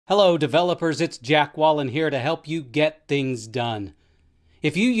Hello developers, it's Jack Wallen here to help you get things done.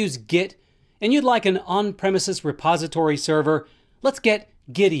 If you use Git and you'd like an on-premises repository server, let's get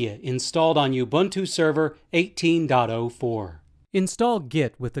Gitea installed on Ubuntu server 18.04. Install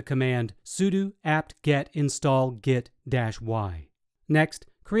Git with the command sudo apt-get install git-y. Next,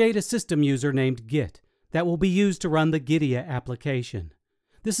 create a system user named Git that will be used to run the Gitea application.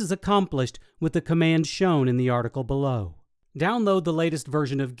 This is accomplished with the command shown in the article below. Download the latest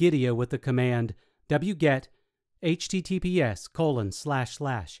version of Gitea with the command wget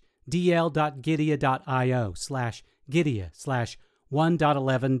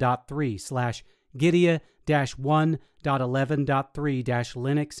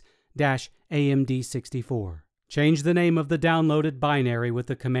Change the name of the downloaded binary with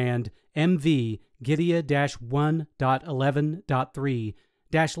the command mv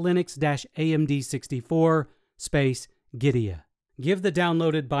gitea-1.11.3/linux-amd64 space Gitea. Give the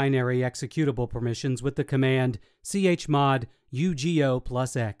downloaded binary executable permissions with the command chmod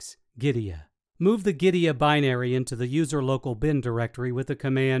ugo+x gitea. Move the Gitea binary into the user local bin directory with the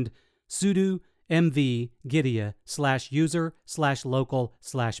command sudo mv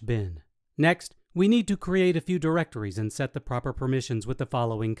gitea/user/local/bin. Next, we need to create a few directories and set the proper permissions with the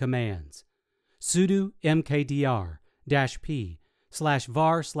following commands: sudo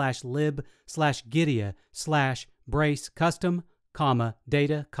mkdir-p/var/lib/gitea/brace custom,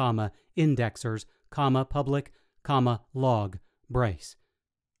 data, indexers, public, log, brace.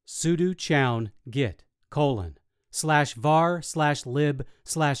 Sudo chown git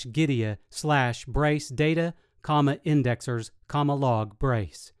 /var/lib/gitea/brace data, indexers, log,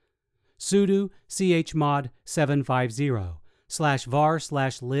 brace. Sudo chmod 750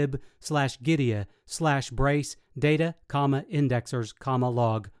 /var/lib/gitea/brace data, indexers,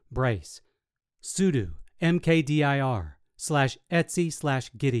 log, brace. Sudo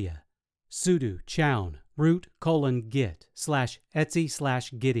mkdir/etc/gitea. Sudo chown root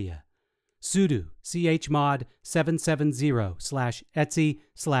git/etc/gitea. Sudo chmod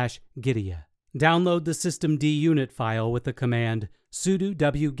 770/etc/gitea. Download the systemd unit file with the command sudo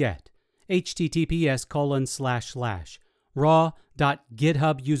wget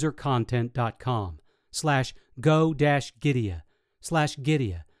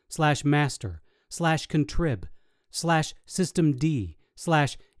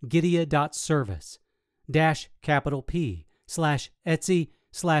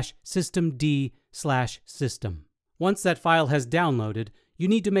 -p/etsy/systemd/system. Once that file has downloaded, you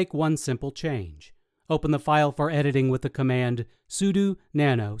need to make one simple change. Open the file for editing with the command sudo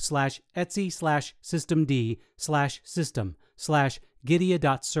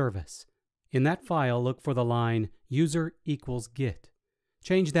nano/etsy/systemd/system/gitea.service. In that file, look for the line user equals git.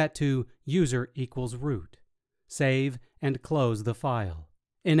 Change that to user equals root. Save and close the file.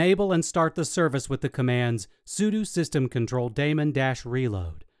 Enable and start the service with the commands sudo systemctl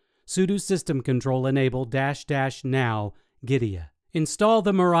daemon-reload, sudo systemctl enable --now gitea. Install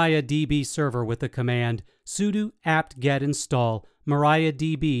the mariadb-server with the command sudo apt-get install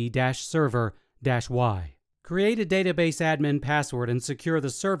mariadb-server-y. Create a database admin password and secure the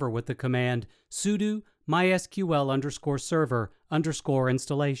server with the command sudo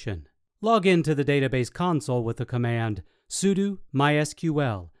mysql_server_installation. Log into the database console with the command sudo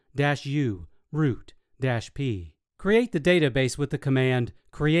mysql-u root-p. Create the database with the command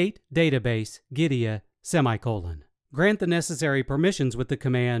create database gitea:. Grant the necessary permissions with the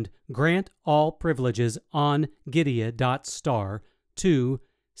command grant all privileges on gitea.star to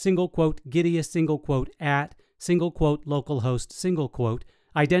 --gitea --at --localhost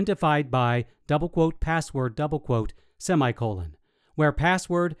identified by --password where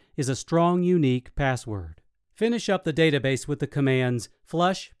password is a strong unique password. Finish up the database with the commands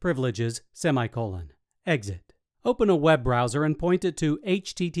flush privileges exit. Open a web browser and point it to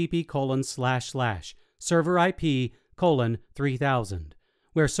http://server-ip:3000,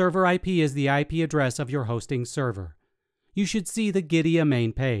 where server IP is the IP address of your hosting server. You should see the Gitea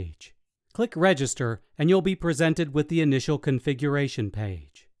main page. Click Register and you'll be presented with the initial configuration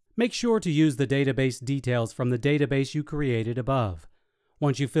page. Make sure to use the database details from the database you created above.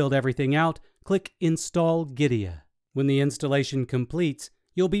 Once you've filled everything out, click Install Gitea. When the installation completes,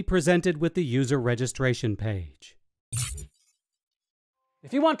 you'll be presented with the user registration page.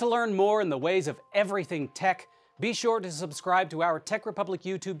 If you want to learn more in the ways of everything tech, be sure to subscribe to our Tech Republic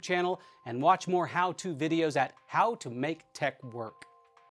YouTube channel and watch more how-to videos at How to Make Tech Work.